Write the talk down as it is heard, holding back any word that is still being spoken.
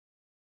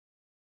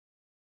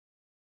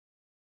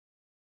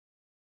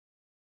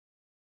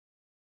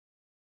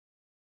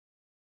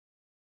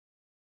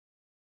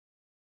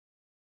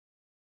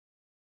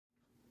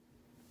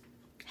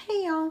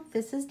Hey y'all,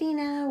 this is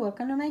Dina.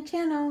 Welcome to my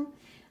channel.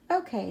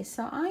 Okay,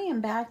 so I am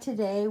back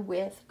today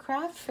with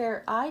craft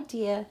fair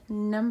idea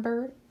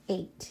number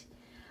 8.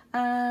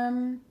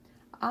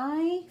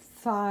 I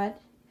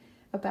thought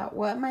about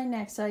what my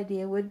next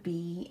idea would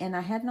be, and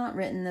I had not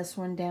written this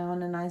one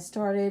down, and I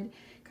started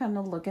kind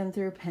of looking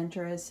through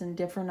Pinterest and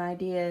different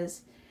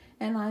ideas,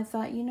 and I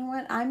thought, you know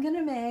what, I'm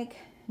gonna make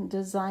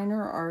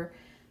designer or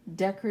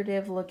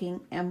decorative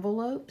looking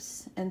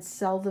envelopes and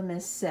sell them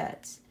as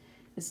sets.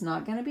 It's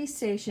not going to be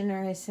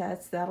stationery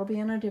sets. That'll be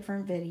in a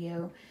different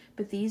video.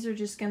 But these are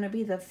just going to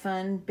be the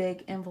fun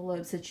big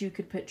envelopes that you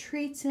could put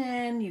treats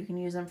in. You can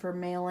use them for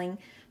mailing.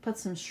 Put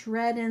some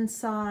shred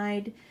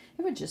inside.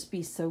 It would just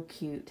be so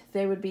cute.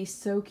 They would be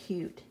so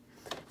cute.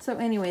 So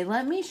anyway,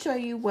 let me show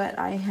you what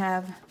I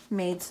have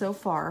made so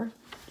far.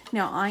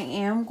 Now I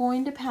am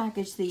going to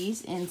package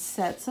these in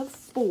sets of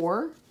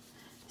 4.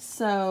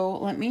 So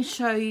let me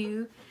show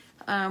you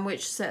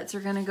which sets are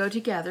going to go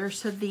together.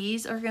 So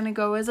these are going to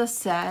go as a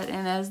set,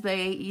 and as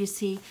you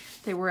see,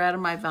 they were out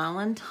of my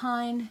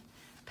Valentine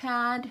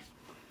pad.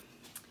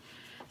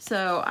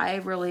 So I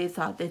really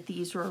thought that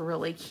these were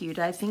really cute.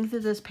 I think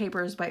that this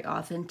paper is by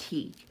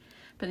Authentique.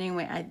 But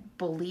anyway, I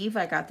believe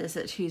I got this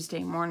at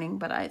Tuesday morning,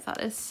 but I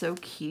thought it's so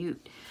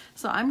cute.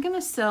 So I'm going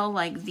to sell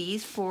like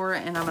these 4,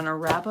 and I'm going to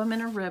wrap them in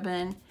a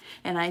ribbon.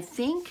 And I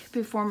think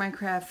before my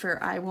craft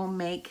fair, I will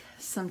make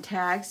some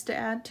tags to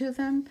add to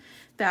them.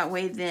 That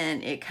way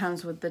then it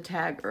comes with the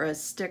tag or a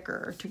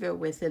sticker to go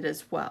with it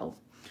as well.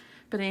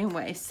 But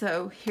anyway,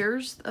 so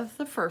here's the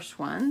first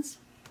ones.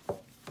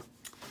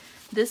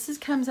 This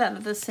comes out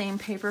of the same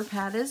paper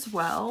pad as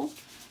well.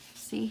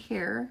 See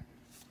here.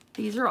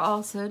 These are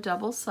also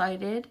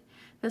double-sided.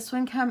 This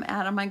one come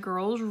out of my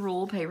Girls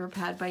Rule paper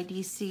pad by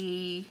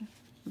DCWV,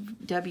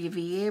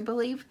 I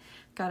believe.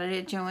 Got it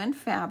at Joann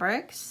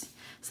Fabrics.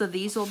 So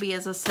these will be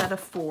as a set of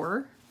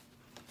 4.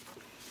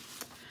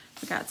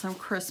 I got some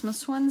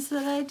Christmas ones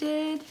that I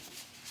did.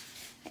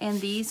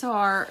 And these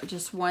are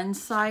just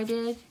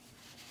one-sided,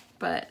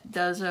 but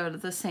those are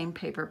the same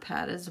paper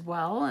pad as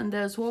well. And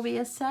those will be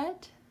a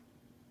set.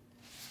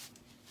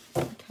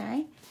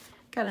 Okay.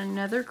 Got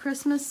another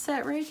Christmas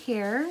set right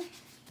here.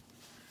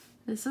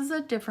 This is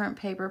a different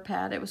paper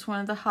pad. It was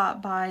one of the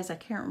hot buys. I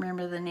can't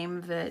remember the name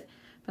of it,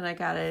 but I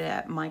got it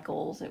at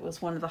Michael's. It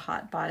was one of the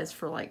hot buys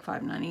for like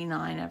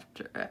 $5.99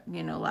 after,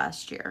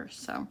 last year.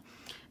 So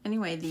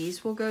anyway,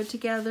 these will go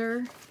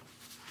together.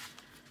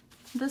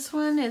 This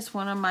one is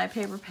one of my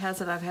paper pads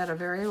that I've had a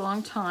very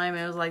long time.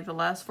 It was like the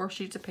last 4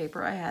 sheets of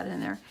paper I had in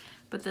there.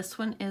 But this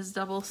one is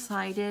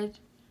double-sided,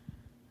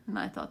 and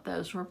I thought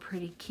those were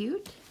pretty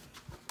cute.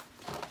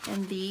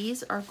 And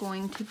these are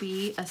going to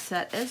be a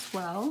set as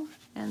well,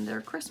 and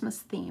they're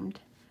Christmas themed.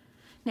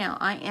 Now,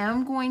 I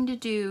am going to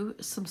do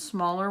some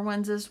smaller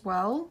ones as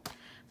well,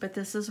 but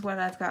this is what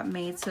I've got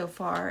made so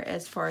far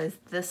as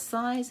this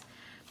size.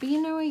 But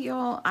you know what,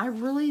 y'all? I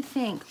really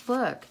think,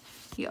 look,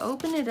 you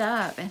open it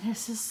up, and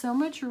there's just so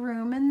much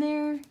room in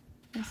there.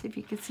 Let's see if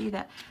you can see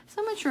that.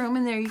 So much room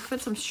in there. You could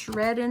put some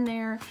shred in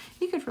there.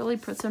 You could really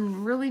put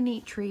some really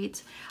neat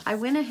treats. I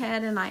went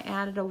ahead and I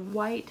added a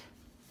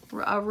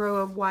row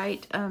of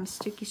white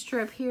sticky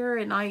strip here,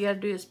 and all you gotta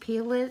do is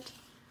peel it.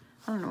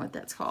 I don't know what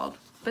that's called,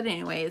 but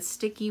anyway, it's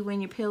sticky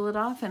when you peel it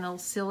off, and it'll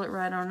seal it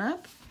right on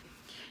up.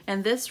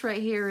 And this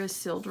right here is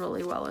sealed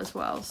really well as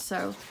well.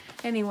 So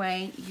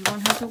anyway, you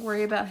won't have to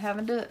worry about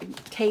having to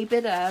tape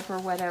it up or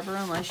whatever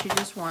unless you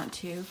just want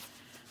to.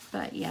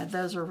 But yeah,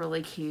 those are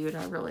really cute.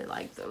 I really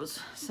like those.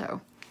 So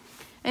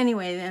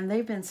anyway, then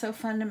they've been so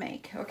fun to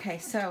make. Okay,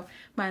 so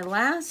my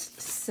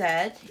last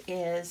set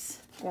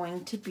is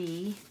going to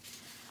be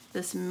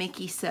this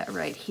Mickey set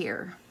right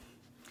here.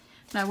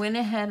 And I went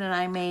ahead and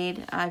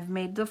I've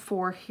made the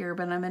 4 here,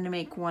 but I'm going to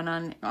make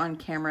one on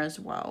camera as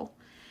well.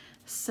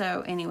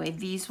 So anyway,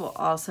 these will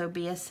also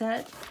be a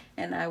set,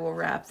 and I will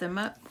wrap them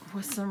up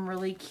with some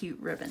really cute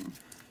ribbon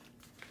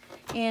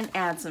and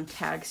add some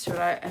tags to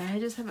it. I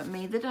just haven't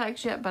made the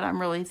tags yet, but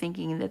I'm really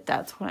thinking that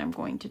that's what I'm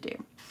going to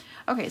do.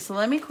 Okay, so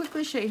let me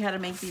quickly show you how to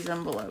make these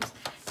envelopes.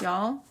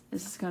 Y'all,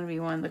 this is going to be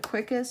one of the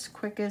quickest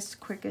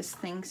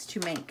things to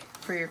make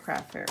for your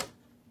craft fair.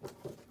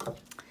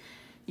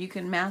 You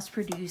can mass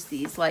produce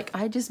these. Like,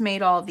 I just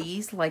made all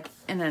these like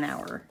in an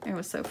hour. It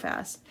was so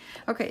fast.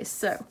 Okay,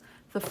 so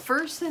the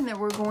first thing that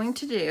we're going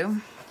to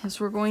do is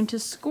we're going to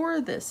score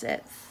this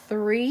at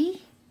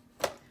 3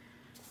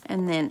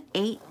 and then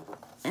 8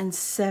 and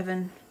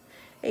 7,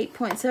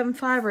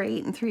 8.75 or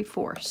 8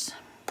 3/4.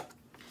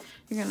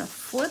 You're gonna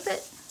flip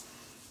it,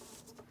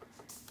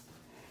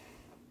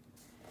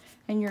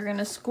 and you're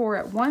gonna score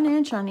at 1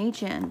 inch on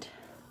each end.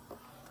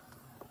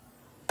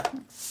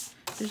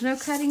 There's no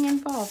cutting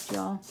involved,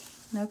 y'all.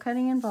 No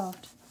cutting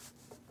involved.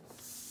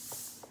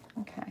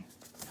 Okay.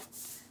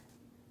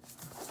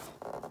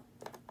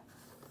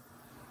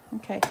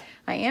 Okay,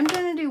 I am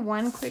going to do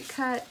one quick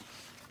cut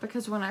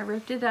because when I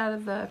ripped it out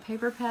of the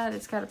paper pad,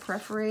 it's got a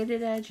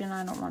perforated edge, and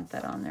I don't want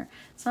that on there.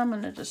 So I'm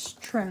going to just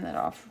trim that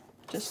off,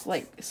 just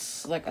like a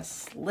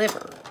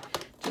sliver.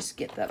 Just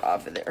get that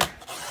off of there.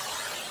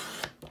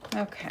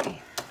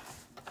 Okay.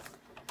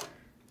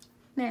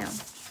 Now,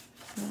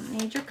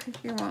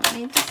 you won't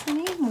need this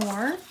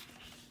anymore.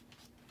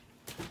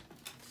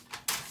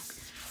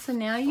 So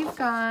now you've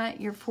got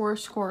your 4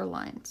 score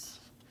lines.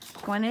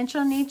 1 inch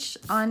on each,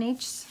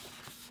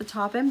 the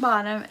top and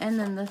bottom, and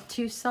then the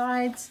 2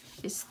 sides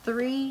is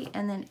 3,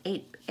 and then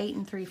 8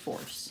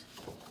 3/4.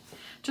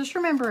 Just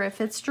remember, if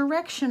it's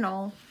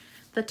directional,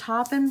 the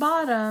top and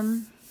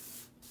bottom,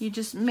 you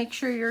just make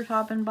sure your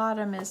top and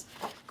bottom is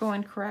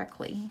going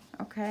correctly,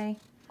 okay?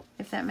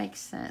 If that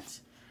makes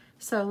sense.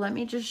 So let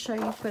me just show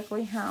you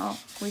quickly how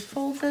we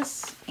fold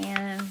this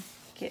and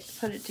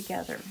put it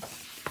together.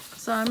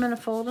 So I'm going to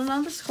fold it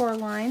on the score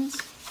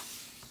lines.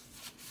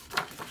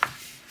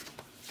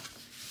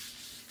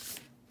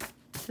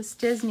 This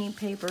Disney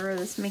paper, or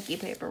this Mickey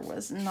paper,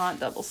 was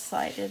not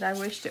double-sided. I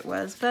wished it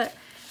was, but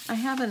I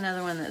have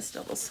another one that's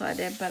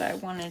double-sided, but I'm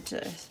going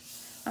to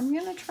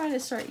try to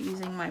start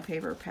using my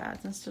paper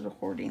pads instead of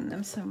hoarding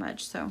them so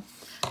much. So,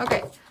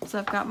 okay, so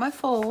I've got my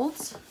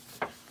folds.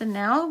 Then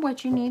now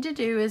what you need to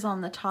do is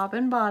on the top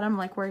and bottom,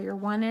 like where your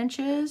 1 inch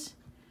is,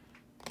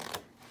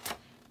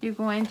 you're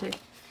going to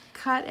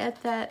cut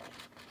at the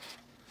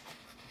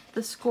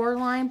score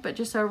line, but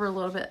just over a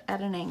little bit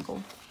at an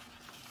angle.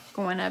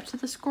 Going up to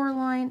the score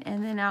line,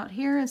 and then out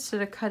here,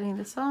 instead of cutting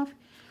this off,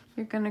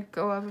 you're going to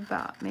go up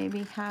about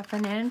maybe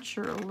 1/2 inch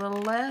or a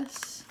little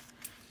less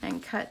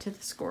and cut to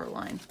the score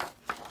line.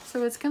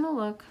 So it's going to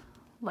look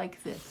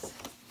like this.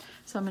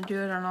 So I'm going to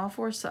do it on all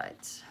 4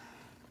 sides.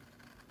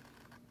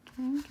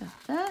 Okay,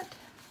 got that.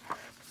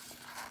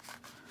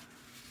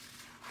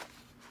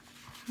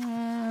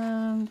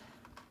 And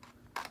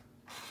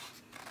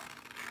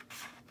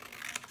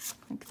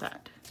like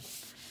that.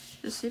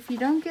 Just if you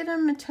don't get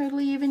them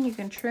totally even, you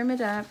can trim it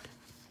up,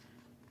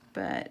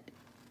 but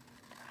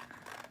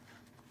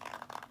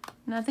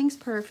nothing's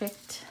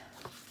perfect.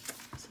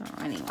 So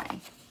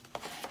anyway,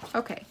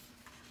 okay.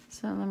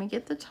 So let me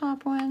get the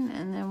top one,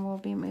 and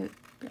then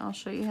I'll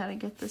show you how to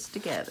get this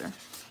together.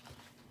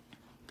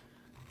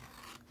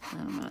 And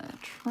I'm gonna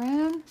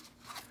trim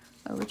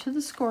over to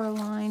the score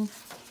line.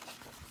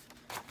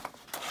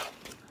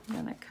 I'm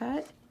gonna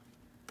cut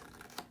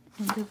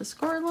into the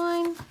score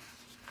line,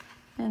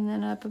 and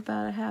then up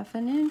about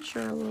 1/2 inch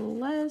or a little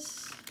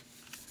less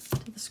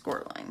to the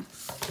score line.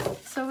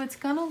 So it's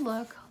gonna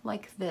look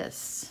like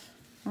this,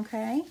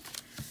 okay?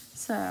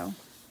 So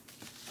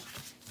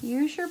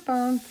use your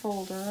bone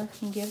folder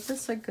and give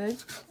it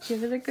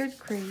a good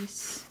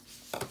crease.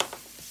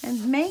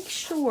 And make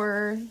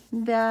sure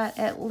that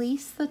at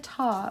least the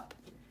top,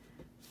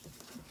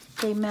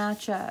 they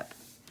match up.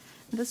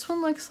 This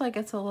one looks like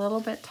it's a little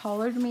bit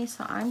taller to me,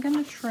 so I'm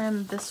gonna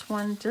trim this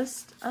one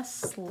just a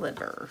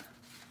sliver.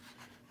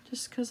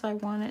 Just because I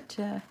want it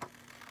to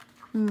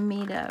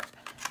meet up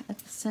at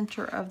the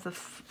center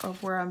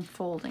of where I'm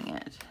folding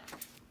it.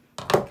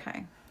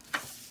 Okay.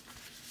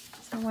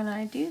 So when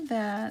I do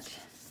that,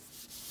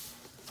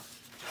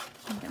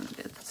 I'm gonna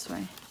do it this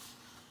way.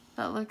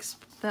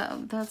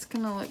 That's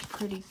gonna look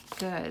pretty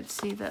good.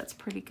 See, that's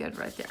pretty good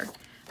right there.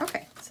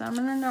 Okay, so I'm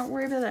gonna not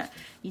worry about that.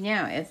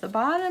 Now, if the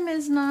bottom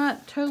is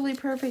not totally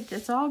perfect,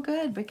 it's all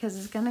good because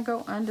it's gonna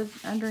go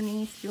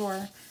underneath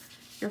your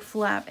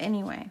flap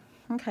anyway.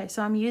 Okay,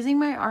 so I'm using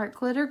my art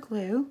glitter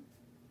glue.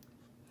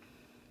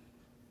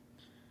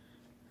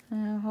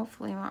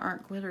 Hopefully my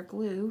art glitter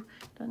glue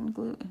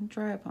doesn't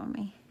dry up on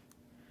me.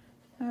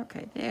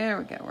 Okay, there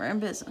we go. We're in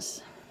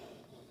business.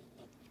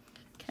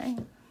 Okay,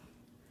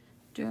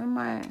 doing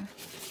a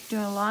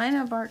line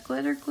of art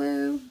glitter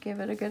glue. Give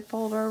it a good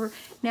fold over.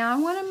 Now I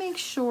want to make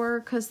sure,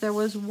 because there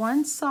was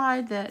one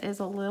side that is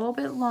a little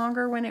bit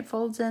longer when it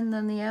folds in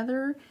than the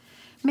other.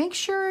 Make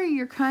sure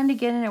you're kind of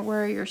getting it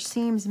where your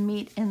seams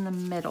meet in the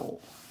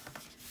middle.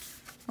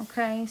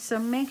 Okay, so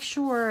make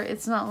sure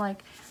it's not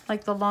like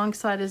the long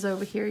side is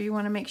over here. You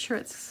want to make sure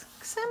it's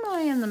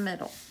semi in the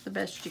middle the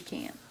best you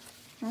can.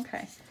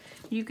 Okay,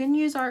 you can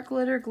use art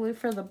glitter glue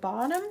for the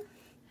bottom,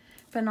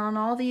 but on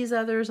all these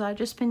others, I've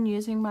just been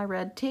using my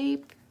red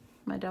tape,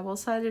 my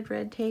double-sided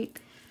red tape,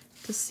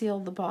 to seal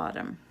the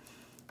bottom.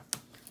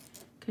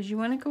 Because you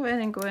want to go ahead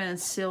and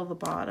seal the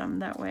bottom.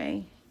 That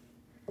way,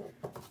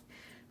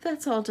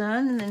 that's all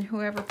done. And then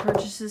whoever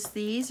purchases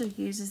these or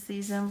uses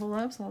these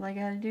envelopes, all I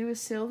got to do is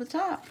seal the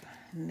top.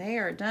 And they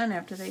are done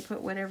after they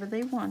put whatever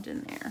they want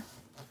in there.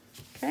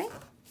 Okay?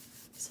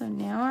 So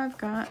now I've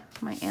got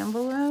my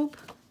envelope.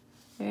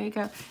 There you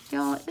go.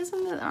 Y'all,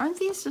 aren't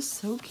these just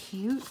so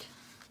cute?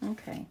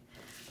 Okay.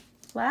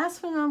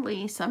 Last but not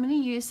least, I'm going to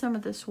use some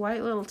of this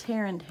white little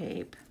tearing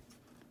tape.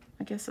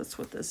 I guess that's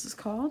what this is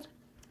called.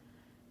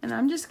 And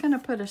I'm just going to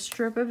put a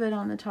strip of it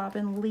on the top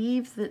and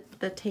leave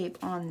the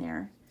tape on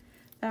there.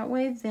 That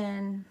way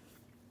then,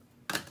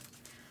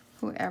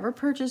 whoever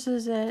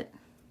purchases it,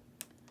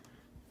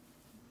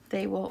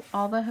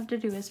 all they have to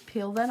do is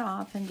peel that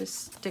off and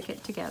just stick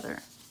it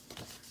together.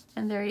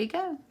 And there you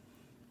go.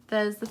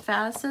 That is the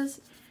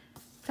fastest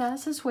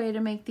way to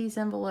make these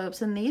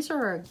envelopes, and these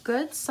are a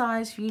good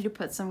size for you to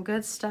put some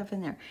good stuff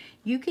in there.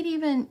 You could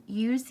even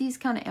use these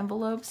kind of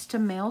envelopes to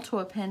mail to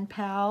a pen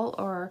pal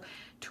or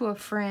to a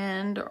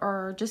friend,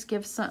 or just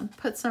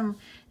put some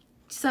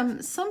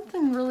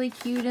something really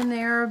cute in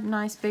there, a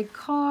nice big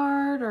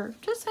card or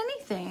just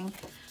anything.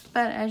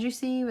 But as you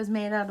see, it was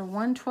made out of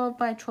one 12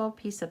 by 12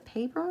 piece of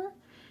paper,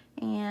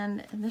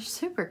 and they're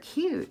super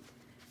cute.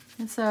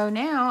 And so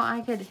now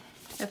I could,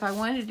 if I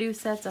wanted to do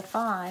sets of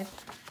 5,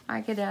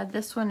 I could add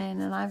this one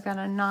in, and I've got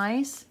a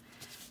nice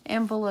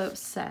envelope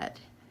set,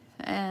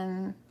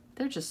 and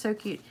they're just so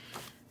cute.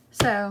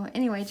 So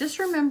anyway, just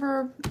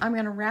remember, I'm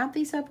going to wrap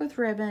these up with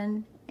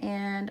ribbon,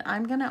 and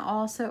I'm going to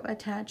also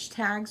attach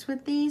tags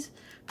with these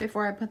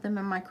before I put them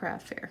in my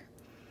craft fair.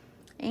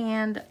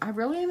 And I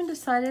really haven't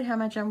decided how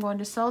much I'm going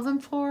to sell them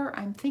for.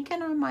 I'm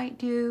thinking I might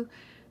do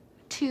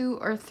 $2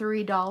 or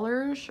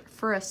 $3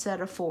 for a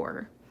set of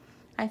 4.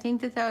 I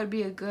think that would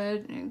be a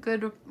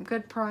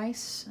good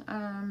price.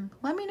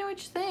 Let me know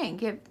what you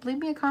think. Leave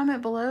me a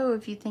comment below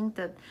if you think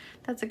that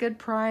that's a good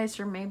price,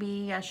 or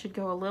maybe I should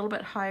go a little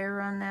bit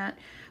higher on that.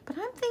 But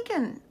I'm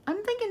thinking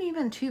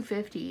even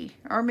 $2.50,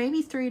 or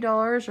maybe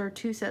 $3, or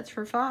 2 sets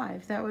for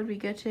 5. That would be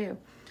good too.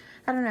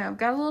 I don't know. I've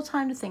got a little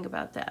time to think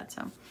about that.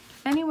 So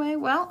anyway,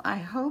 well, I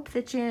hope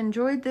that you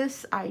enjoyed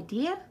this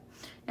idea,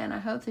 and I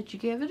hope that you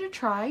give it a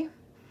try.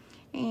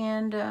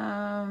 And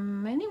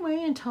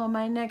anyway, until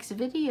my next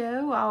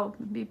video, I'll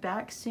be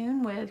back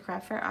soon with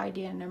craft fair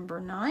idea number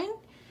 9.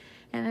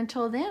 And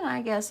until then,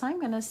 I guess I'm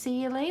gonna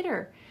see you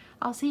later.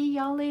 I'll see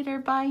y'all later.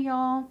 Bye,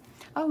 y'all.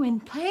 Oh,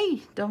 and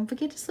hey, don't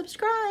forget to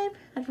subscribe.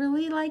 I'd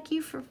really like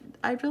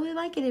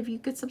it if you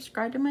could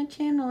subscribe to my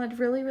channel. I'd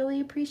really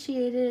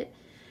appreciate it.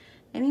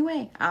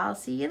 Anyway, I'll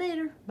see you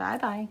later. Bye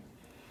bye.